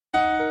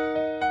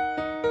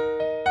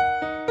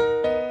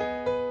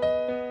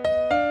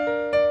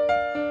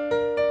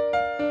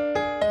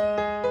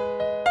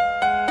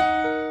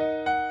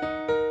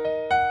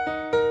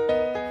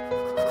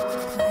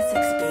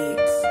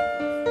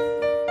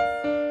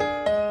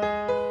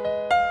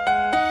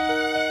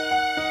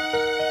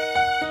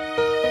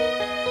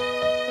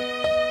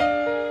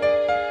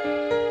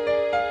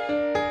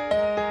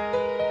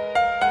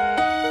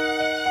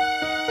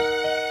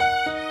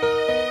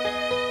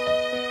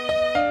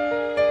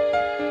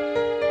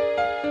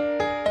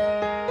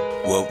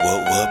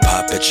What?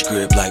 Pop at your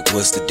crib like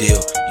what's the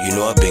deal? You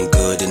know I've been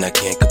good and I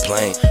can't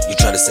complain. You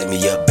try to set me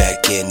up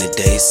back in the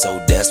day, so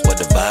that's why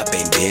the vibe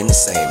ain't been the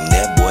same.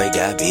 That boy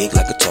got big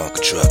like a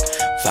Tonka truck.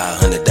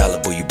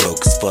 $500 boy, you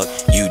broke as fuck.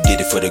 You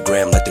did it for the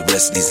gram like the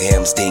rest of these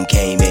hams. Then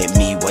came at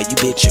me, why you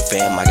bitch your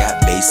fam? I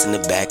got bass in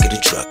the back of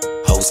the truck.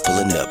 Hoes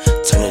pulling up,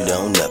 turn it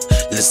on up.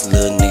 Listen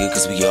little nigga,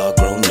 cause we all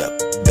grown up.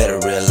 Better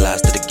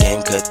realize that the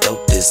game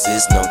cutthroat. This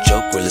is no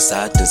joke, real as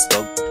I done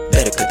spoke.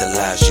 Better cut the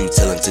lies you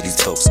tellin' to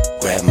these folks.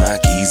 Grab my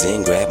keys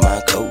and grab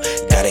my coat.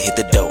 Gotta hit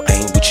the dough, I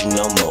ain't with you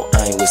no more.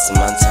 I ain't wasting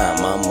my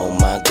time, I'm on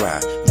my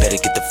grind. Better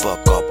get the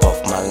fuck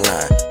off my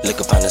line. Look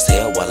fine as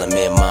hell while I'm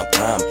in my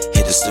prime.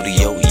 Hit the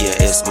studio,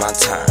 yeah, it's my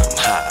time.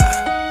 Ha.